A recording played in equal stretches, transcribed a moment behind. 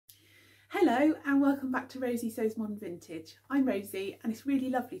Hello and welcome back to Rosie Sews Modern Vintage. I'm Rosie and it's really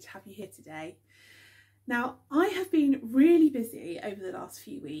lovely to have you here today. Now, I have been really busy over the last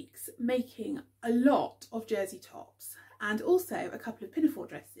few weeks making a lot of jersey tops and also a couple of pinafore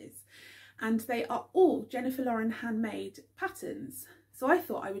dresses, and they are all Jennifer Lauren handmade patterns. So I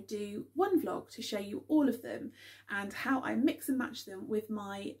thought I would do one vlog to show you all of them and how I mix and match them with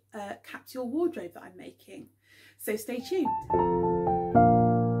my capsule wardrobe that I'm making. So stay tuned.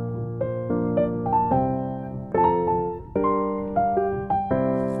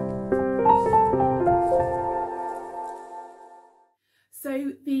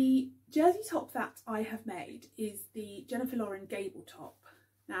 So the jersey top that I have made is the Jennifer Lauren Gable top.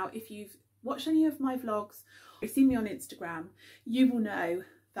 Now, if you've watched any of my vlogs or seen me on Instagram, you will know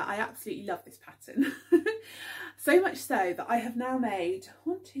that I absolutely love this pattern. So much so that I have now made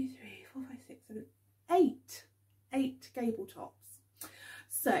 8 Gable tops.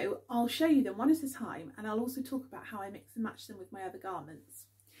 So I'll show you them one at a time, and I'll also talk about how I mix and match them with my other garments.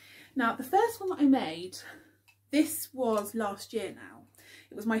 Now, the first one that I made, this was last year now.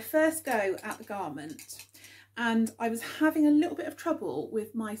 It was my first go at the garment, and I was having a little bit of trouble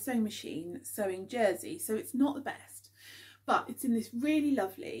with my sewing machine sewing jersey, so it's not the best, but it's in this really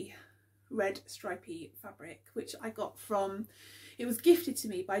lovely red stripy fabric, which I got from, it was gifted to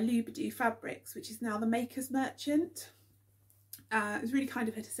me by Lubadoo Fabrics, which is now the Maker's Merchant. It was really kind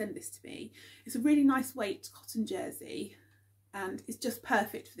of her to send this to me. It's a really nice weight cotton jersey and it's just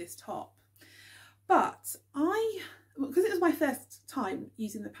perfect for this top. But because it was my first time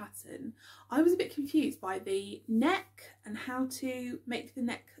using the pattern, I was a bit confused by the neck and how to make the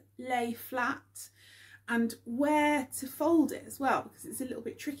neck lay flat and where to fold it as well, because it's a little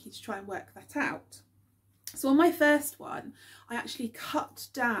bit tricky to try and work that out. So on my first one, I actually cut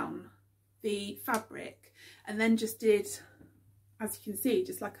down the fabric and then just did, as you can see,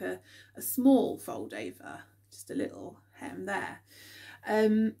 just like a small fold over, just a little hem there.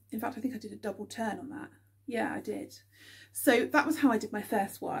 In fact, I think I did a double turn on that. Yeah, I did. So that was how I did my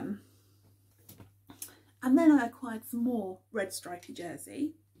first one. And then I acquired some more red stripy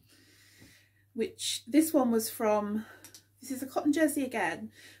jersey, which this one was from, this is a cotton jersey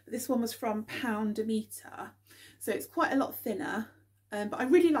again, but this one was from Pound a Meter. So it's quite a lot thinner, but I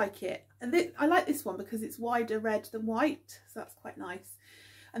really like it. And I like this one because it's wider red than white, so that's quite nice.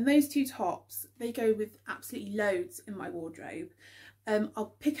 And those two tops, they go with absolutely loads in my wardrobe.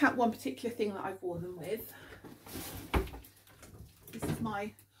 I'll pick out one particular thing that I've worn them with. This is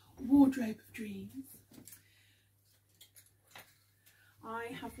my wardrobe of dreams. I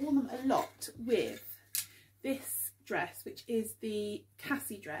have worn them a lot with this dress, which is the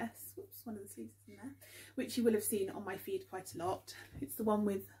Cassie dress. Whoops, one of the sleeves is in there, which you will have seen on my feed quite a lot. It's the one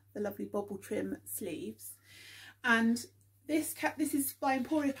with the lovely bobble trim sleeves. And this is by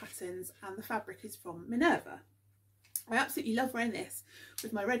Emporia Patterns and the fabric is from Minerva. I absolutely love wearing this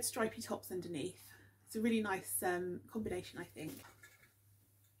with my red stripy tops underneath. It's a really nice combination, I think.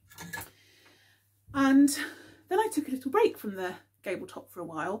 And then I took a little break from the Gable top for a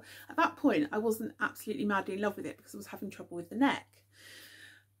while. At that point, I wasn't absolutely madly in love with it because I was having trouble with the neck.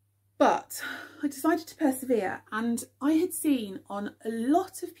 But I decided to persevere, and I had seen on a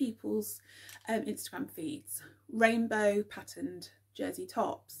lot of people's Instagram feeds rainbow patterned jersey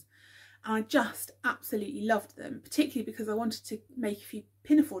tops. And I just absolutely loved them, particularly because I wanted to make a few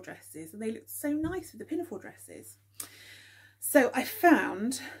pinafore dresses and they looked so nice with the pinafore dresses. So I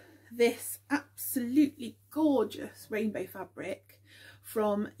found this absolutely gorgeous rainbow fabric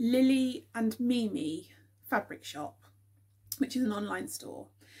from Lily and Mimi Fabric Shop, which is an online store.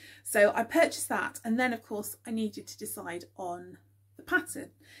 So I purchased that, and then of course I needed to decide on the pattern.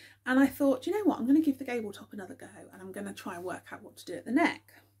 And I thought, you know what, I'm going to give the Gable top another go and I'm going to try and work out what to do at the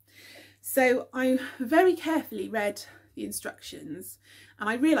neck. So I very carefully read the instructions and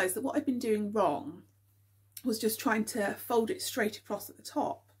I realised that what I'd been doing wrong was just trying to fold it straight across at the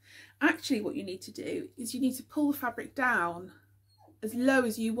top. Actually, what you need to do is you need to pull the fabric down as low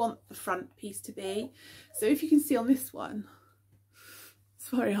as you want the front piece to be. So if you can see on this one, it's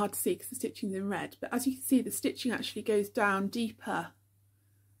very hard to see because the stitching's in red, but as you can see, the stitching actually goes down deeper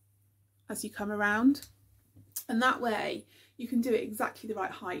as you come around, and that way you can do it exactly the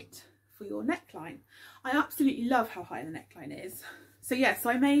right height for your neckline. I absolutely love how high the neckline is. So yes, so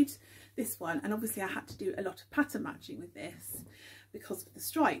I made this one, and obviously I had to do a lot of pattern matching with this because of the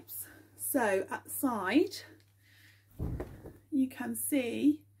stripes. So at the side you can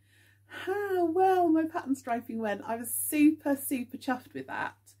see how well my pattern striping went. I was super chuffed with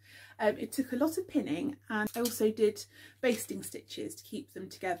that. It took a lot of pinning, and I also did basting stitches to keep them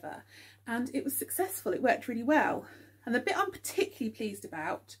together, and it was successful. It worked really well. And the bit I'm particularly pleased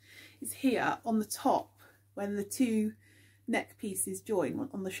about is here on the top, when the two neck pieces join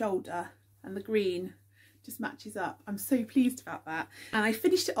on the shoulder and the green just matches up. I'm so pleased about that. And I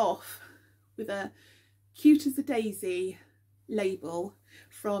finished it off with a Cute as a Daisy label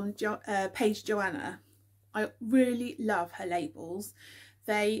from Paige Joanna. I really love her labels.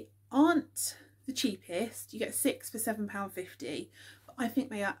 They aren't the cheapest. You get 6 for £7.50, but I think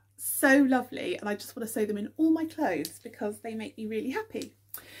they are so lovely, and I just want to sew them in all my clothes because they make me really happy.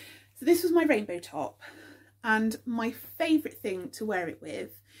 So this was my rainbow top, and my favourite thing to wear it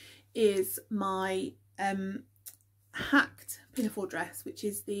with is my hacked pinafore dress, which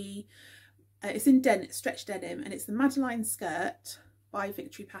is the it's in stretch denim, and it's the Madeline skirt by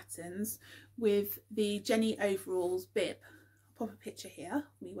Victory Patterns with the Jenny overalls bib. I'll pop a picture here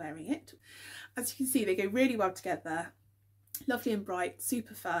of me wearing it. As you can see, they go really well together. Lovely and bright,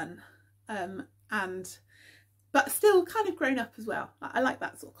 super fun, but still kind of grown up as well. I like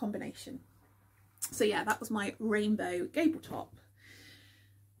that sort of combination. So yeah, that was my rainbow gable top.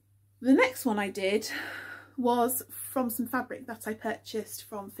 The next one I did was from some fabric that I purchased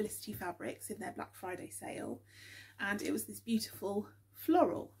from Felicity Fabrics in their Black Friday sale, and it was this beautiful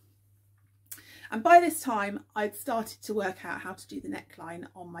floral. And by this time I'd started to work out how to do the neckline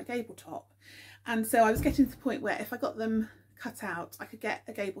on my gable top, and so I was getting to the point where if I got them cut out I could get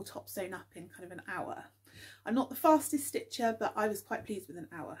a gable top sewn up in kind of an hour. I'm not the fastest stitcher, but I was quite pleased with an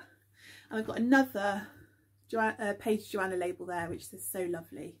hour. And I've got another Paige Joanna label there which says So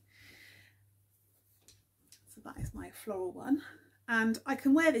Lovely. So that is my floral one, and I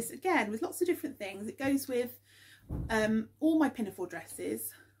can wear this again with lots of different things. It goes with all my pinafore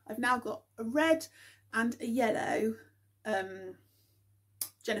dresses. I've now got a red and a yellow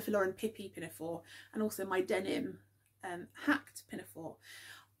Jennifer Lauren Pippi pinafore, and also my denim hacked pinafore.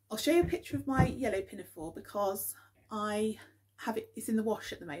 I'll show you a picture of my yellow pinafore because I have it, it's in the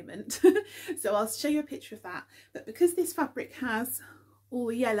wash at the moment. So I'll show you a picture of that. But because this fabric has all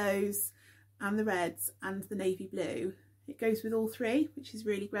the yellows and the reds and the navy blue, it goes with all three, which is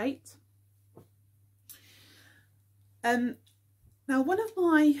really great. Now one of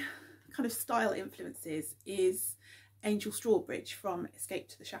my kind of style influences is Angel Strawbridge from Escape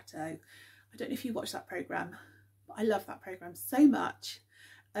to the Chateau. I don't know if you watch that programme, but I love that programme so much.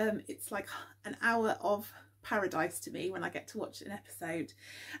 It's like an hour of paradise to me when I get to watch an episode.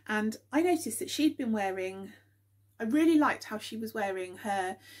 And I noticed that she'd been wearing, I really liked how she was wearing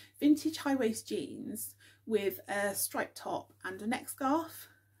her vintage high-waist jeans with a striped top and a neck scarf.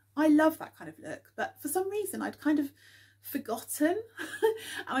 I love that kind of look, but for some reason I'd kind of forgotten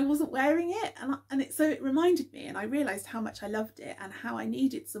and I wasn't wearing it, and so it reminded me, and I realised how much I loved it and how I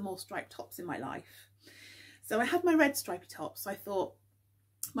needed some more striped tops in my life. So I had my red stripy top, so I thought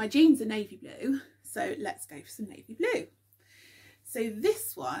my jeans are navy blue, so let's go for some navy blue. So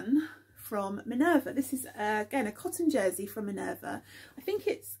this one from Minerva, this is again a cotton jersey from Minerva. I think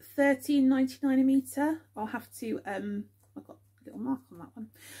it's £13.99 a metre. I'll have to I've got a little mark on that one.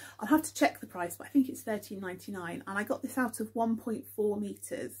 I'll have to check the price, but I think it's £13.99, and I got this out of 1.4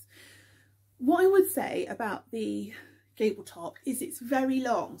 metres. What I would say about the gable top is it's very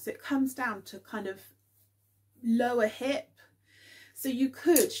long, so it comes down to kind of lower hip, so you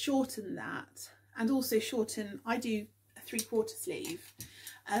could shorten that, and also shorten, I do a 3/4 sleeve,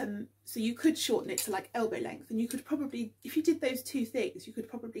 so you could shorten it to like elbow length, and you could probably, if you did those two things, you could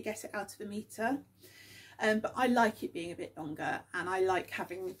probably get it out of a metre. But I like it being a bit longer, and I like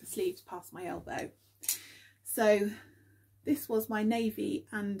having the sleeves past my elbow. So this was my navy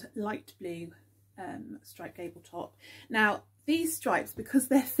and light blue striped gable top. Now these stripes, because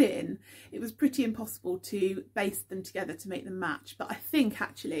they're thin, it was pretty impossible to baste them together to make them match, but I think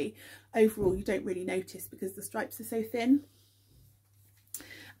actually overall you don't really notice because the stripes are so thin.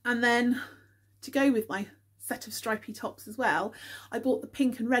 And then to go with my set of stripy tops as well, I bought the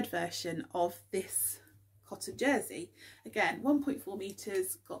pink and red version of this cotton jersey. Again, 1.4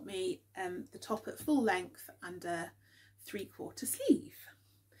 metres, got me the top at full length and a 3/4 sleeve.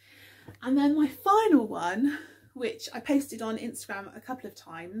 And then my final one, which I posted on Instagram a couple of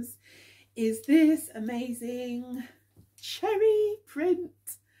times, is this amazing cherry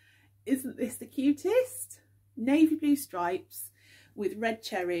print. Isn't this the cutest? Navy blue stripes with red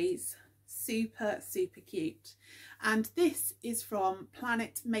cherries, super cute. And this is from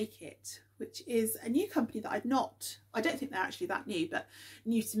Planet Make It, which is a new company that I don't think they're actually that new, but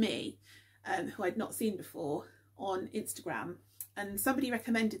new to me, who I'd not seen before on Instagram. And somebody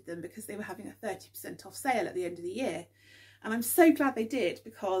recommended them because they were having a 30% off sale at the end of the year. And I'm so glad they did,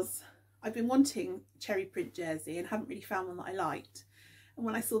 because I've been wanting cherry print jersey and haven't really found one that I liked. And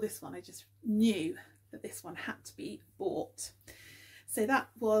when I saw this one, I just knew that this one had to be bought. So that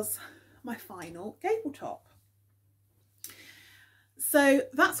was my final Gable top. So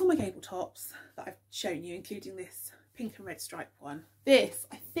that's all my Gable tops that I've shown you, including this pink and red striped one. This,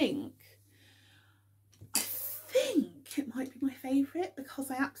 I think it might be my favourite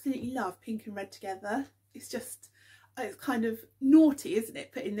because I absolutely love pink and red together. It's just, it's kind of naughty, isn't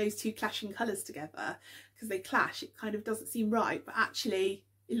it, putting those two clashing colours together, because they clash. It kind of doesn't seem right, but actually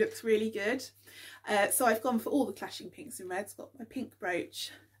it looks really good. So I've gone for all the clashing pinks and reds. Got my pink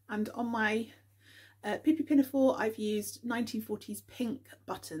brooch, and on my Pippi pinafore I've used 1940s pink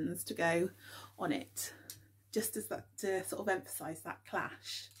buttons to go on it, just as that, to sort of emphasise that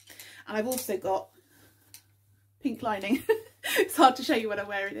clash. And I've also got pink lining. It's hard to show you when I'm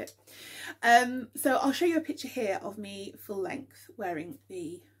wearing it. So I'll show you a picture here of me full length wearing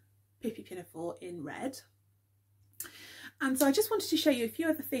the Pippi pinafore in red. And so I just wanted to show you a few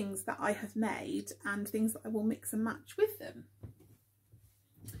other things that I have made and things that I will mix and match with them.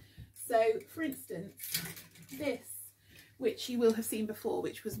 So for instance, this, which you will have seen before,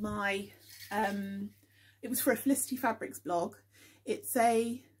 which was my, it was for a Felicity Fabrics blog. It's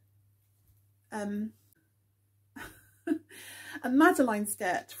a Madeline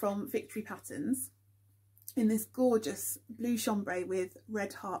skirt from Victory Patterns in this gorgeous blue chambray with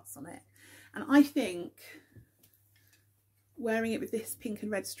red hearts on it. And I think wearing it with this pink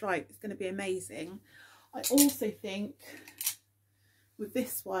and red stripe is going to be amazing. I also think with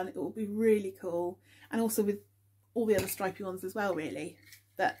this one it will be really cool, and also with all the other stripy ones as well, really.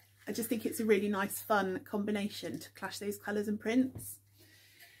 But I just think it's a really nice fun combination to clash those colours and prints.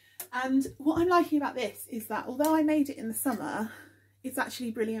 And what I'm liking about this is that although I made it in the summer, it's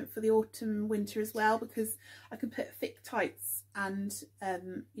actually brilliant for the autumn winter as well, because I can put thick tights and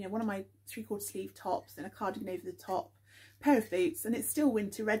you know, one of my 3/4 sleeve tops and a cardigan over the top, pair of boots, and it's still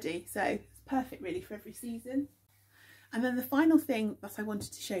winter ready. So it's perfect really for every season. And then the final thing that I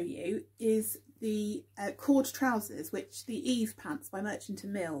wanted to show you is the cord trousers, which the Eve pants by Merchant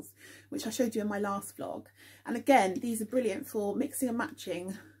and Mills, which I showed you in my last vlog. And again, these are brilliant for mixing and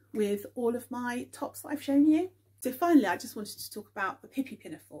matching with all of my tops that I've shown you. So finally, I just wanted to talk about the Pippi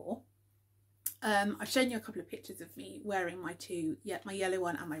pinafore. I've shown you a couple of pictures of me wearing my two, my yellow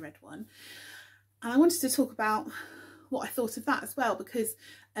one and my red one. And I wanted to talk about what I thought of that as well, because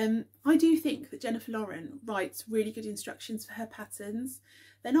I do think that Jennifer Lauren writes really good instructions for her patterns.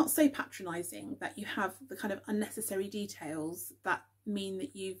 They're not so patronising that you have the kind of unnecessary details that mean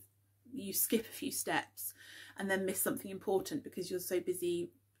that you skip a few steps and then miss something important because you're so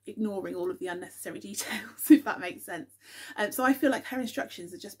busy ignoring all of the unnecessary details, if that makes sense. So I feel like her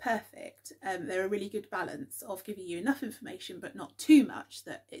instructions are just perfect. They're a really good balance of giving you enough information but not too much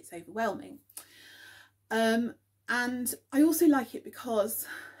that it's overwhelming. And I also like it because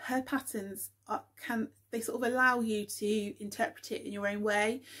her patterns they sort of allow you to interpret it in your own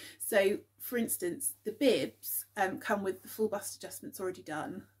way. So for instance, the bibs come with the full bust adjustments already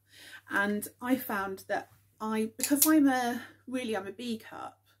done, and I found that because I'm a B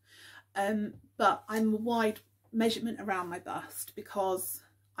cup, but I'm a wide measurement around my bust because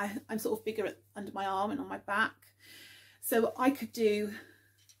I'm sort of bigger under my arm and on my back. So I could do,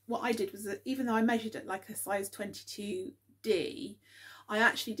 what I did was that even though I measured it like a size 22D, I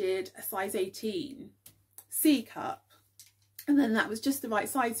actually did a size 18 C cup, and then that was just the right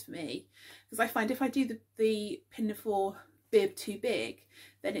size for me, because I find if I do the pinafore bib too big,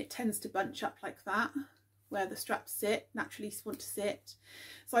 then it tends to bunch up like that where the straps naturally want to sit.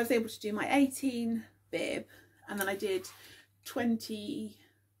 So I was able to do my 18 bib, and then I did 22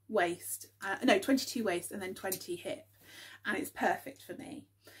 waist and then 20 hip, and it's perfect for me.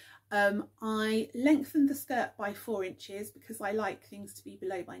 I lengthened the skirt by 4 inches because I like things to be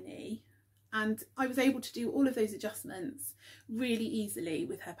below my knee, and I was able to do all of those adjustments really easily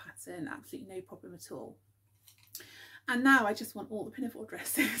with her pattern, absolutely no problem at all. And now I just want all the pinafore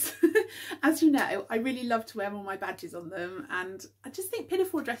dresses. As you know, I really love to wear all my badges on them, and I just think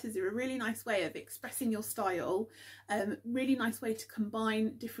pinafore dresses are a really nice way of expressing your style, really nice way to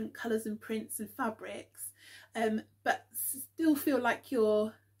combine different colours and prints and fabrics, but still feel like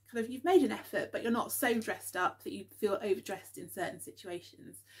you've made an effort, but you're not so dressed up that you feel overdressed in certain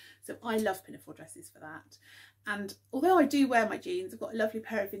situations. So I love pinafore dresses for that. And although I do wear my jeans, I've got a lovely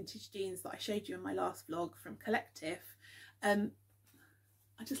pair of vintage jeans that I showed you in my last vlog from Collective.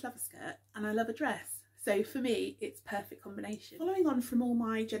 I just love a skirt and I love a dress. So for me, it's perfect combination. Following on from all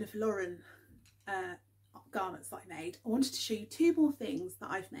my Jennifer Lauren garments that I made, I wanted to show you 2 more things that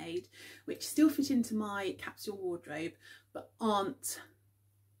I've made which still fit into my capsule wardrobe but aren't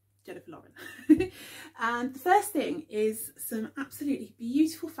Jennifer Lauren. And the first thing is some absolutely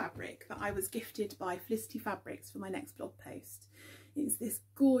beautiful fabric that I was gifted by Felicity Fabrics for my next blog post. It's this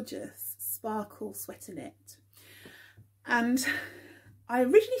gorgeous sparkle sweater knit. And I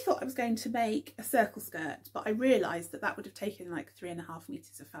originally thought I was going to make a circle skirt, but I realised that that would have taken like 3.5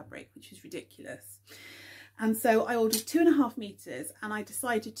 meters of fabric, which is ridiculous. And so I ordered 2.5 meters, and I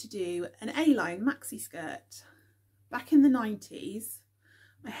decided to do an A-line maxi skirt. Back in the 90s,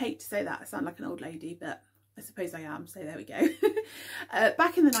 I hate to say that, I sound like an old lady, but I suppose I am, so there we go.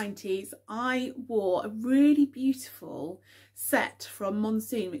 Back in the 90s, I wore a really beautiful set from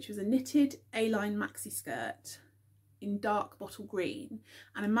Monsoon, which was a knitted A-line maxi skirt in dark bottle green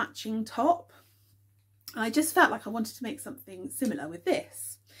and a matching top. And I just felt like I wanted to make something similar with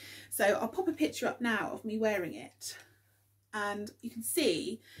this. So I'll pop a picture up now of me wearing it, and you can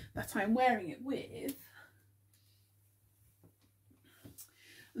see that I'm wearing it with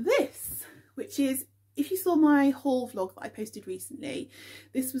this, which is, if you saw my haul vlog that I posted recently,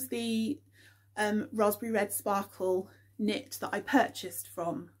 this was the raspberry red sparkle knit that I purchased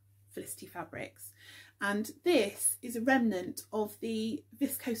from Felicity Fabrics, and this is a remnant of the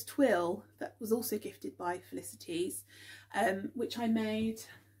viscose twill that was also gifted by Felicity's, which I made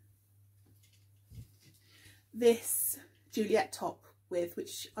this Juliet top with,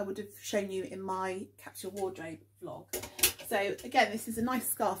 which I would have shown you in my capsule wardrobe vlog. So again, this is a nice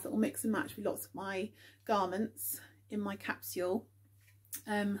scarf that will mix and match with lots of my garments in my capsule.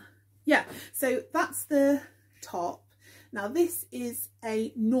 Yeah, so that's the top. Now this is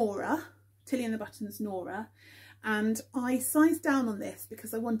a Nora, Tilly and the Buttons Nora, and I sized down on this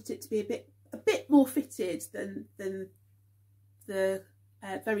because I wanted it to be a bit more fitted than the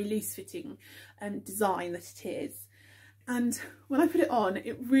very loose fitting design that it is. And when I put it on,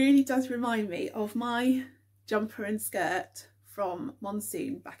 it really does remind me of my jumper and skirt from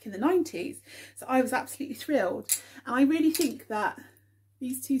Monsoon back in the 90s. So I was absolutely thrilled, and I really think that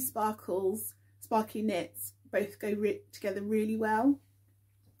these two sparkly knits both go together really well.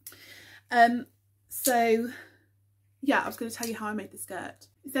 So yeah, I was going to tell you how I made the skirt.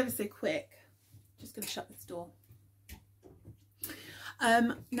 It's ever so quick. Just going to shut this door.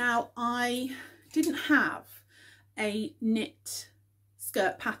 Now I didn't have a knit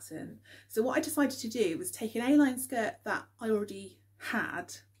skirt pattern, so what I decided to do was take an A-line skirt that I already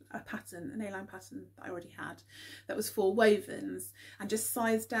had, an A-line pattern that I already had that was for wovens, and just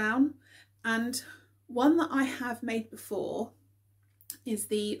size down. And one that I have made before is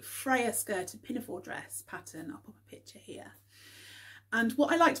the Freya skirted pinafore dress pattern. I'll pop a picture here. And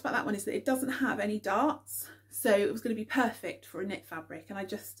what I liked about that one is that it doesn't have any darts, so it was going to be perfect for a knit fabric. And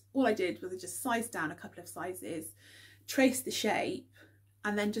all I did was I just sized down a couple of sizes, traced the shape,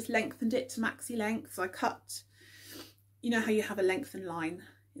 and then just lengthened it to maxi length. So I cut, you know how you have a lengthened line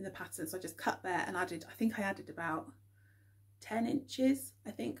in the pattern, so I just cut there and added, I think I added about 10 inches,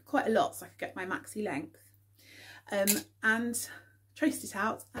 I think, quite a lot, so I could get my maxi length, and traced it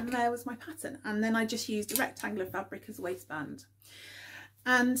out, and there was my pattern. And then I just used a rectangle of fabric as a waistband,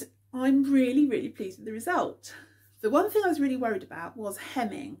 and I'm really, really pleased with the result. The one thing I was really worried about was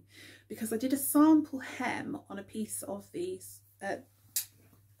hemming, because I did a sample hem on a piece of these, on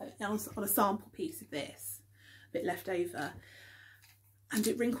a sample piece of this, a bit left over, and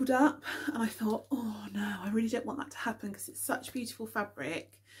it wrinkled up, and I thought, oh no, I really don't want that to happen, because it's such beautiful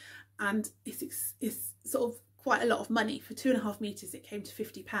fabric, and it's sort of quite a lot of money. For 2.5 meters it came to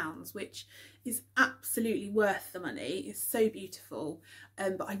 £50, which is absolutely worth the money. It's so beautiful,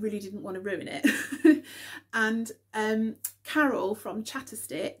 but I really didn't want to ruin it. And Carol from Chatter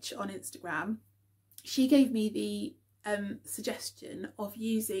Stitch on Instagram, she gave me the suggestion of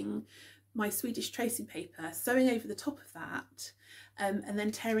using my Swedish tracing paper, sewing over the top of that, and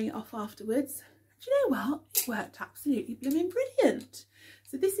then tearing it off afterwards. Do you know what? It worked absolutely blooming brilliant.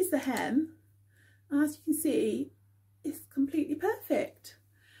 So this is the hem. As you can see, it's completely perfect.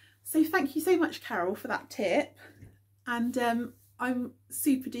 So thank you so much, Carol, for that tip. And I'm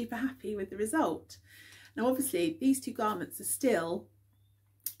super duper happy with the result. Now, obviously, these two garments are still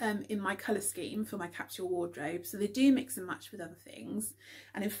in my colour scheme for my capsule wardrobe, so they do mix and match with other things.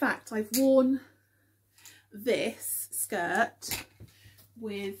 And in fact, I've worn this skirt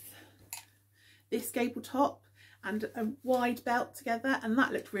with this Gable top and a wide belt together, and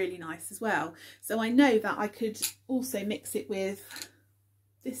that looked really nice as well. So I know that I could also mix it with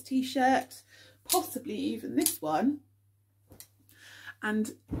this t-shirt, possibly even this one,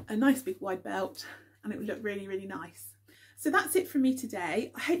 and a nice big wide belt, and it would look really, really nice. So that's it from me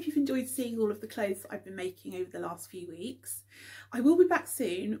today. I hope you've enjoyed seeing all of the clothes that I've been making over the last few weeks. I will be back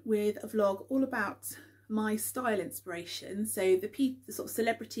soon with a vlog all about my style inspiration, so the sort of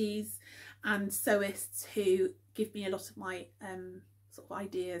celebrities and sewists who give me a lot of my sort of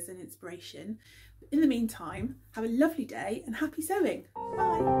ideas and inspiration. In the meantime, have a lovely day and happy sewing.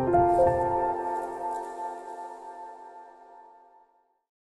 Bye.